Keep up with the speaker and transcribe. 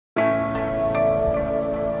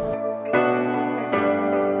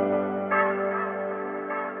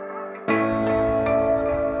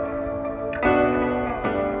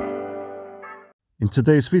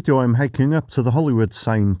today's video I'm hiking up to the Hollywood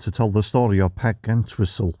sign to tell the story of Peg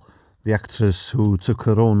Entwistle, the actress who took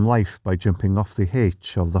her own life by jumping off the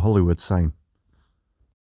H of the Hollywood sign.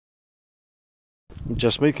 I'm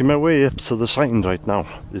just making my way up to the sign right now.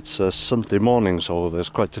 It's a Sunday morning, so there's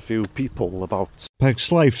quite a few people about.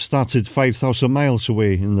 Peg's life started 5,000 miles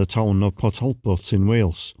away in the town of Port Talbot in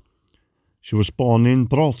Wales. She was born in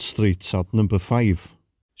Broad Street at number 5.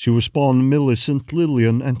 She was born Millicent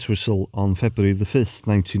Lillian Entwistle on February the 5th,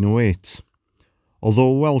 1908.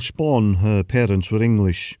 Although Welsh-born, her parents were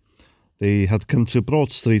English. They had come to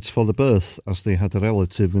Broad Street for the birth, as they had a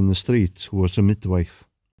relative in the street who was a midwife.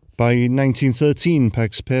 By 1913,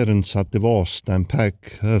 Peg's parents had divorced, and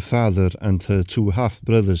Peg, her father, and her 2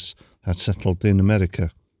 half-brothers had settled in America.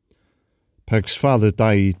 Peg's father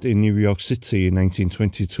died in New York City in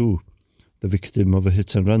 1922, the victim of a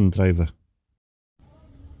hit-and-run driver.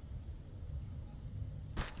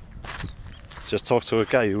 Just talked to a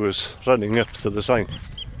guy who was running up to the sign,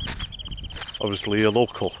 obviously a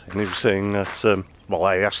local, and he was saying that, well,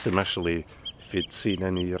 I asked him actually if he'd seen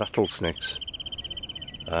any rattlesnakes,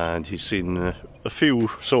 and he's seen a few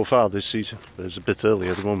so far this season. There's a bit early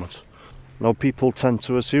at the moment. Now, people tend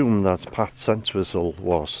to assume that Peg Entwistle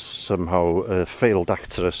was somehow a failed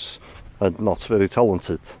actress and not very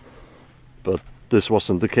talented, but this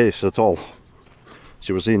wasn't the case at all.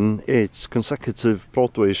 She was in 8 consecutive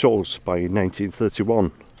Broadway shows by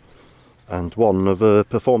 1931, and one of her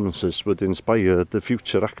performances would inspire the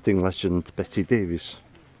future acting legend Bette Davis.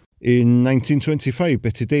 In 1925,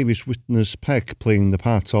 Bette Davis witnessed Peg playing the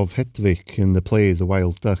part of Hedwig in the play The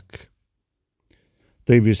Wild Duck.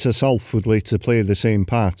 Davis herself would later play the same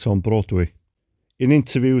part on Broadway. In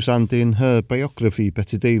interviews and in her biography,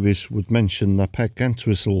 Bette Davis would mention that Peg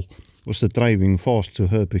Entwistle was the driving force to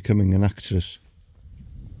her becoming an actress.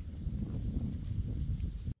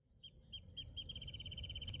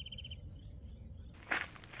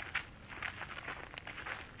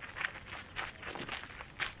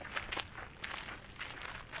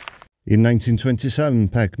 In 1927,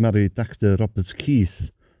 Peg married actor Robert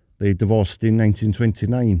Keith. They divorced in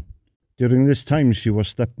 1929. During this time, she was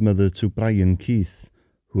stepmother to Brian Keith,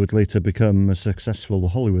 who would later become a successful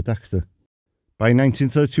Hollywood actor. By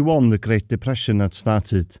 1931, the Great Depression had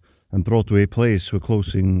started, and Broadway plays were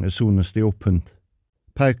closing as soon as they opened.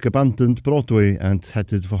 Peg abandoned Broadway and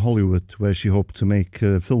headed for Hollywood, where she hoped to make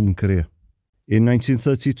a film career. In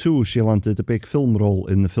 1932, she landed a big film role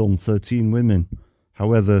in the film 13 Women.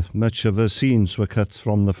 However, much of her scenes were cut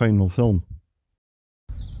from the final film.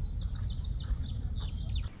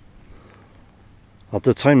 At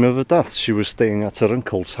the time of her death, she was staying at her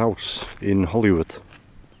uncle's house in Hollywood.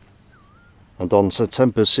 And on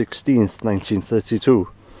September 16th, 1932,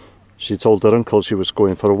 she told her uncle she was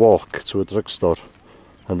going for a walk to a drugstore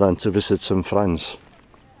and then to visit some friends.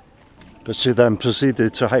 But she then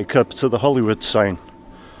proceeded to hike up to the Hollywood sign,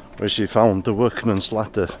 where she found the workman's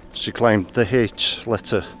ladder. She climbed the H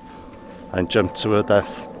letter and jumped to her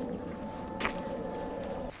death.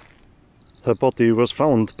 Her body was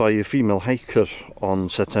found by a female hiker on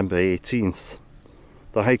September 18th.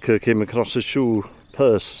 The hiker came across a shoe,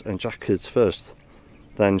 purse and jacket first.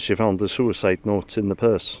 Then she found a suicide note in the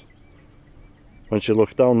purse. When she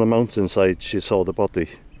looked down the mountainside, she saw the body.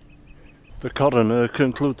 The coroner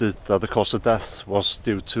concluded that the cause of death was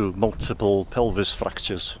due to multiple pelvis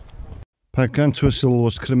fractures. Peg Entwistle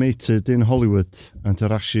was cremated in Hollywood, and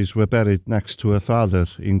her ashes were buried next to her father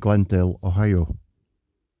in Glendale, Ohio.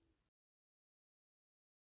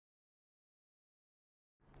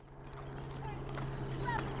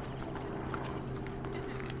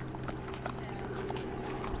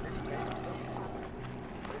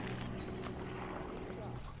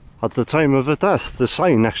 At the time of her death, the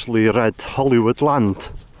sign actually read Hollywood Land.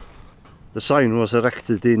 The sign was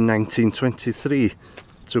erected in 1923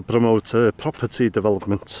 to promote property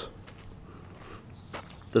development.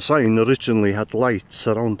 The sign originally had lights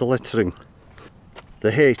around the lettering.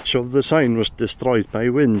 The H of the sign was destroyed by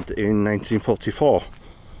wind in 1944.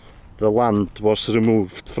 The land was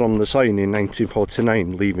removed from the sign in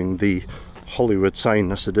 1949, leaving the Hollywood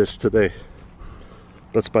sign as it is today.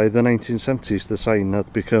 But by the 1970s, the sign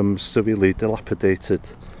had become severely dilapidated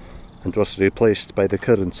and was replaced by the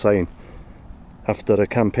current sign after a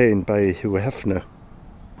campaign by Hugh Hefner.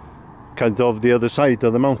 Kind of the other side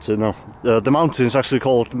of the mountain now. The mountain is actually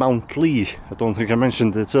called Mount Lee. I don't think I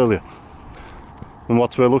mentioned it earlier. And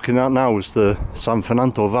what we're looking at now is the San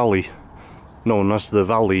Fernando Valley, known as the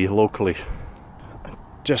Valley locally.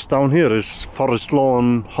 Just down here is Forest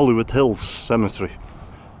Lawn Hollywood Hills Cemetery,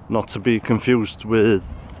 not to be confused with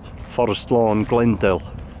Forest Lawn Glendale.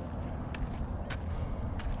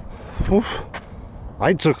 Oof.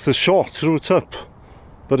 I took the short route up,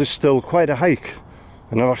 but it's still quite a hike,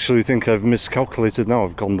 and I actually think I've miscalculated now.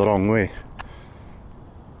 I've gone the wrong way.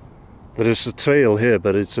 There is a trail here,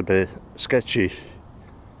 but it's a bit sketchy.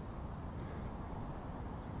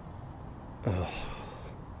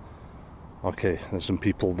 Okay, there's some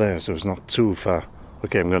people there, so it's not too far.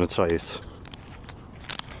 Okay, I'm gonna try it.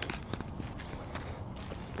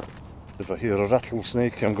 If I hear a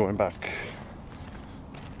rattlesnake, I'm going back.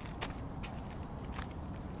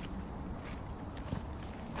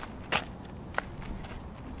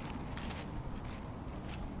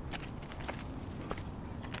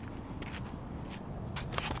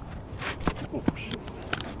 Oops.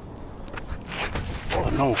 Oh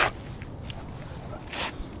no!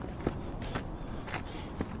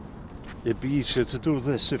 It'd be easier to do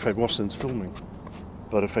this if I wasn't filming,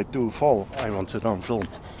 but if I do fall, I want it on film.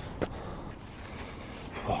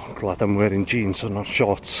 Oh, I'm glad I'm wearing jeans and not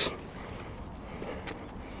shorts.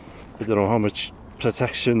 I don't know how much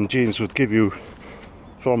protection jeans would give you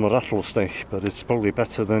from a rattlesnake, but it's probably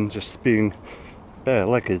better than just being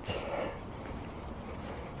bare-legged.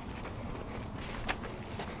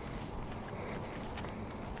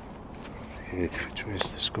 Okay, which way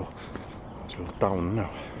does this go? Let's go down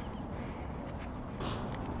now.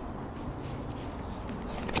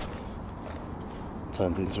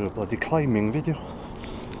 Turned into a bloody climbing video.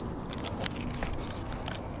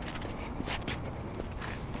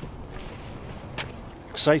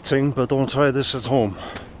 Exciting, but don't try this at home.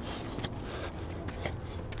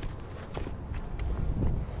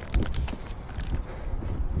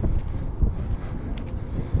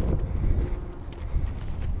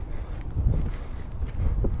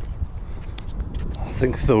 I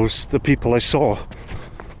think the people I saw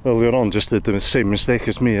earlier on just did the same mistake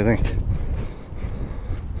as me, I think.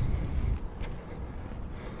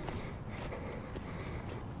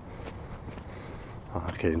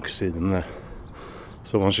 Okay, you can see them there.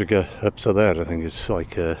 So once you get up to there, I think it's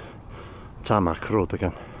like a tarmac road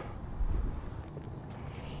again.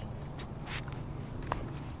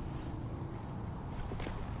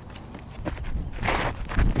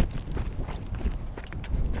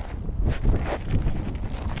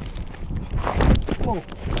 Oh,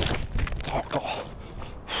 oh God,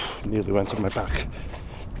 nearly went on my back.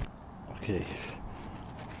 Okay.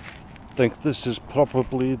 I think this is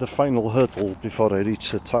probably the final hurdle before I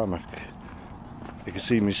reach the tarmac. You can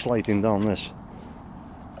see me sliding down this.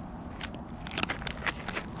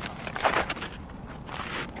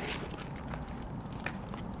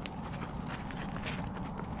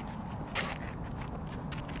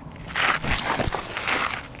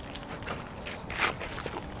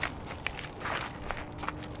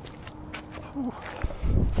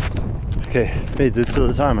 Okay, made it to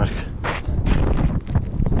the tarmac.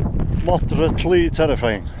 Moderately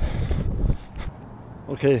terrifying.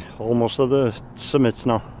 Okay, almost at the summit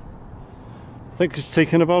now. I think it's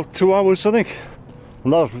taken about 2 hours, I think.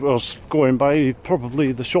 And that was going by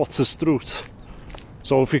probably the shortest route.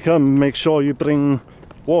 So if you come, make sure you bring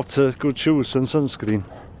water, good shoes and sunscreen.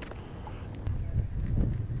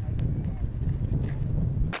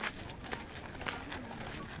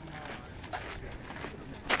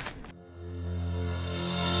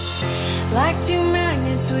 Like two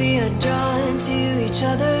magnets, we are drawn to each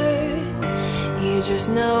other. You just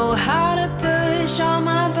know how to push all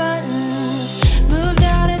my buttons.